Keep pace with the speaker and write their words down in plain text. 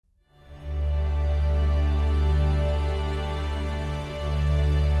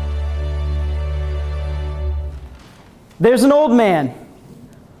There's an old man,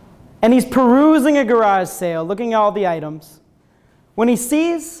 and he's perusing a garage sale, looking at all the items, when he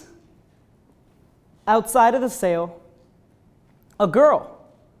sees outside of the sale a girl,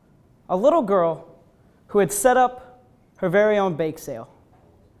 a little girl who had set up her very own bake sale.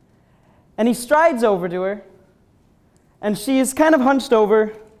 And he strides over to her, and she is kind of hunched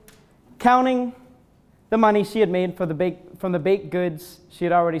over, counting the money she had made from the baked goods she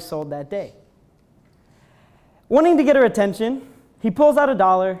had already sold that day. Wanting to get her attention, he pulls out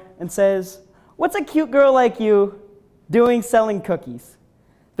 $1 and says, "What's a cute girl like you doing selling cookies?"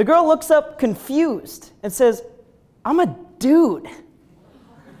 The girl looks up confused and says, "I'm a dude."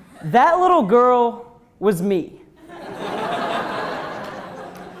 That little girl was me.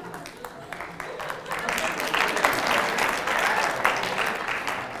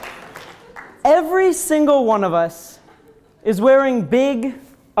 Every single one of us is wearing big,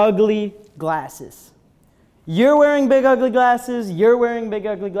 ugly glasses. You're wearing big, ugly glasses, you're wearing big,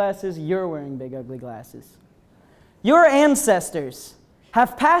 ugly glasses, you're wearing big, ugly glasses. Your ancestors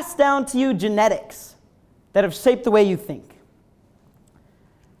have passed down to you genetics that have shaped the way you think.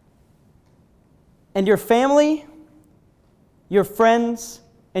 And your family, your friends,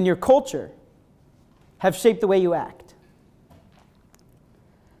 and your culture have shaped the way you act.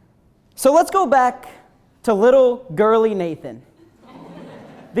 So let's go back to little girly Nathan.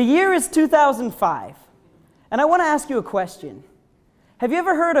 The year is 2005, and I want to ask you a question. Have you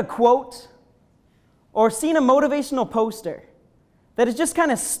ever heard a quote or seen a motivational poster that has just kind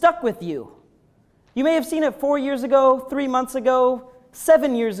of stuck with you? You may have seen it 4 years ago, 3 months ago,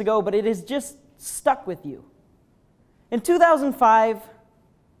 7 years ago, but it has just stuck with you. In 2005,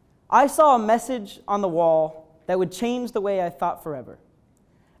 I saw a message on the wall that would change the way I thought forever.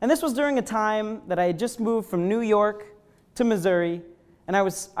 And this was during a time that I had just moved from New York to Missouri, and I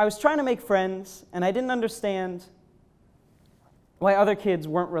was trying to make friends, and I didn't understand why other kids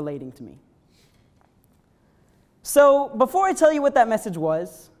weren't relating to me. So before I tell you what that message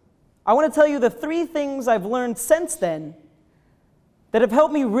was, I want to tell you the 3 things I've learned since then that have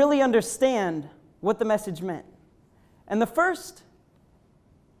helped me really understand what the message meant. And the first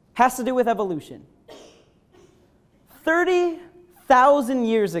has to do with evolution. 30,000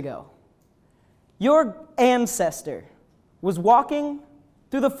 years ago, your ancestor was walking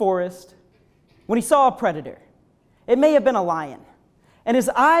through the forest when he saw a predator. It may have been a lion. And his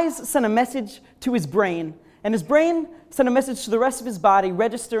eyes sent a message to his brain, and his brain sent a message to the rest of his body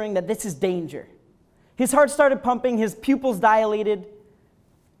registering that this is danger. His heart started pumping, his pupils dilated,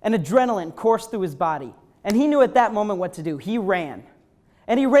 and adrenaline coursed through his body. And he knew at that moment what to do. He ran.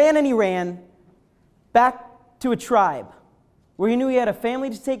 And he ran and he ran back to a tribe where he knew he had a family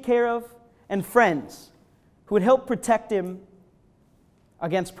to take care of and friends who would help protect him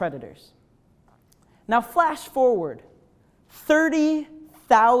against predators. Now flash forward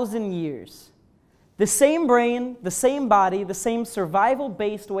 30,000 years. The same brain, the same body, the same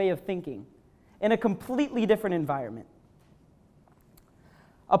survival-based way of thinking in a completely different environment.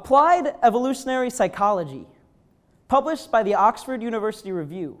 Applied evolutionary psychology, published by the Oxford University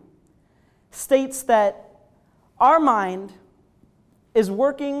Review, states that our mind is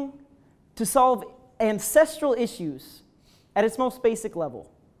working to solve ancestral issues at its most basic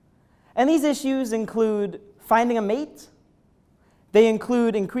level. And these issues include finding a mate, they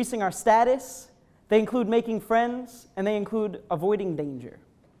include increasing our status, they include making friends, and they include avoiding danger.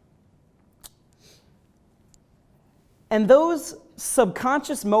 And those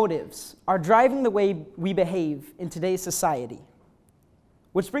subconscious motives are driving the way we behave in today's society.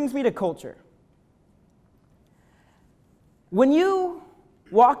 Which brings me to culture. When you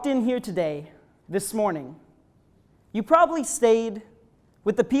walked in here today, this morning, you probably stayed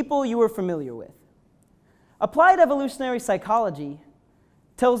with the people you were familiar with. Applied evolutionary psychology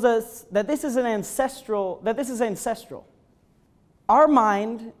tells us that this is ancestral. Our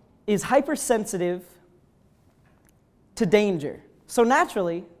mind is hypersensitive to danger. So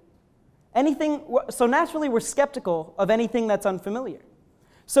naturally, we're skeptical of anything that's unfamiliar.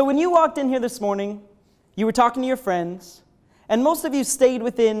 So when you walked in here this morning, you were talking to your friends, and most of you stayed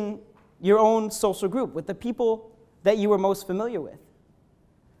within your own social group, with the people that you were most familiar with.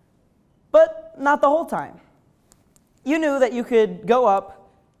 But not the whole time. You knew that you could go up,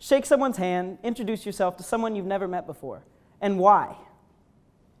 shake someone's hand, introduce yourself to someone you've never met before. And why?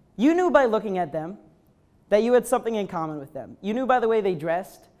 You knew by looking at them that you had something in common with them. You knew by the way they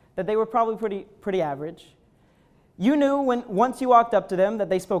dressed that they were probably pretty average. You knew once you walked up to them that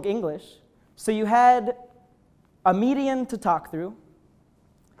they spoke English, so you had a median to talk through.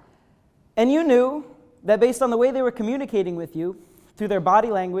 And you knew that based on the way they were communicating with you, through their body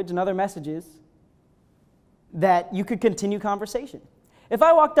language and other messages, that you could continue conversation. If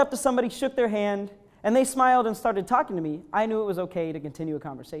I walked up to somebody, shook their hand, and they smiled and started talking to me, I knew it was okay to continue a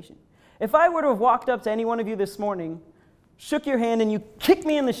conversation. If I were to have walked up to any one of you this morning, shook your hand, and you kicked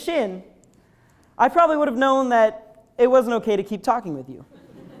me in the shin, I probably would have known that it wasn't okay to keep talking with you.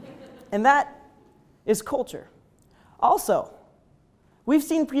 And that is culture. Also, we've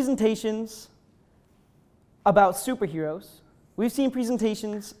seen presentations about superheroes, we've seen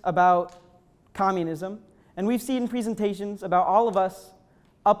presentations about communism, and we've seen presentations about all of us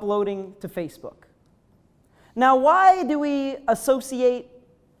uploading to Facebook. Now, why do we associate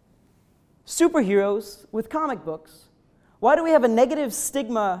superheroes with comic books? Why do we have a negative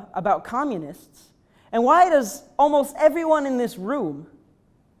stigma about communists? And why does almost everyone in this room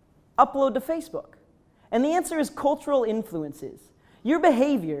upload to Facebook? And the answer is cultural influences. Your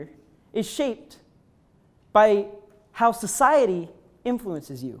behavior is shaped by how society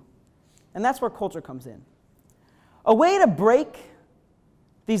influences you. And that's where culture comes in. A way to break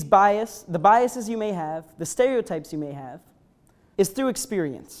the biases you may have, the stereotypes you may have, is through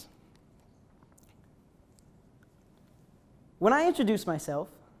experience. When I introduce myself,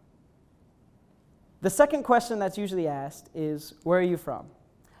 the second question that's usually asked is, where are you from?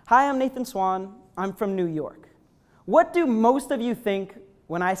 Hi, I'm Nathan Swan. I'm from New York. What do most of you think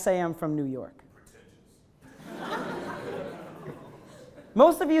when I say I'm from New York? Pretentious.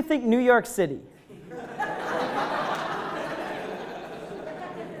 Most of you think New York City.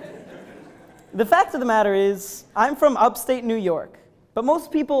 The fact of the matter is, I'm from upstate New York, but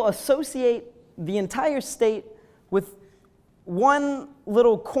most people associate the entire state with one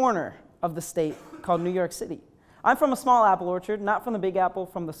little corner of the state called New York City. I'm from a small apple orchard, not from the Big Apple,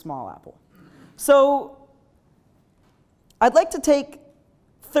 from the small apple. So I'd like to take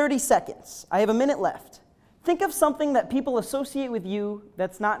 30 seconds. I have a minute left. Think of something that people associate with you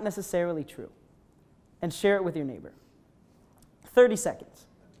that's not necessarily true, and share it with your neighbor. 30 seconds.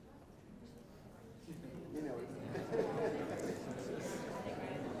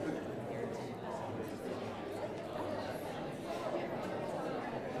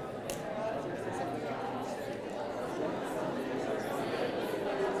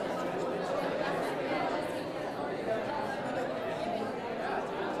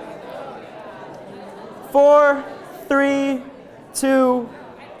 4, 3, 2,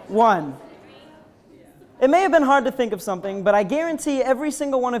 1. It may have been hard to think of something, but I guarantee every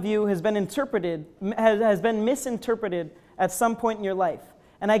single one of you has been misinterpreted at some point in your life.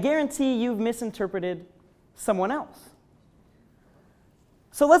 And I guarantee you've misinterpreted someone else.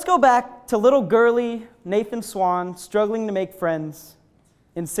 So let's go back to little girly Nathan Swan struggling to make friends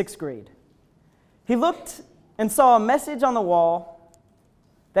in 6th grade. He looked and saw a message on the wall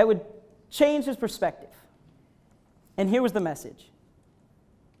that would change his perspective. And here was the message.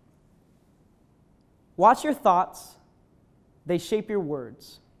 Watch your thoughts, they shape your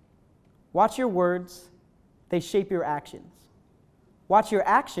words. Watch your words, they shape your actions. Watch your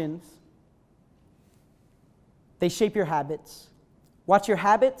actions, they shape your habits. Watch your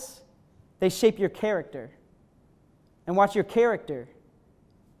habits, they shape your character. And watch your character,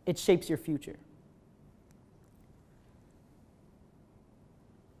 it shapes your future.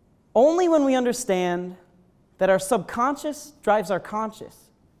 Only when we understand that our subconscious drives our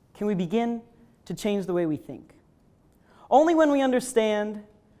conscious can we begin to change the way we think. Only when we understand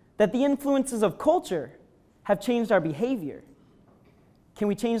that the influences of culture have changed our behavior can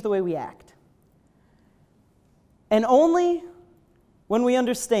we change the way we act. And only when we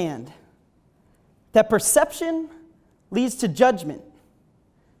understand that perception leads to judgment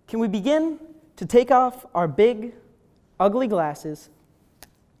can we begin to take off our big, ugly glasses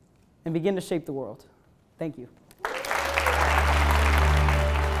and begin to shape the world. Thank you.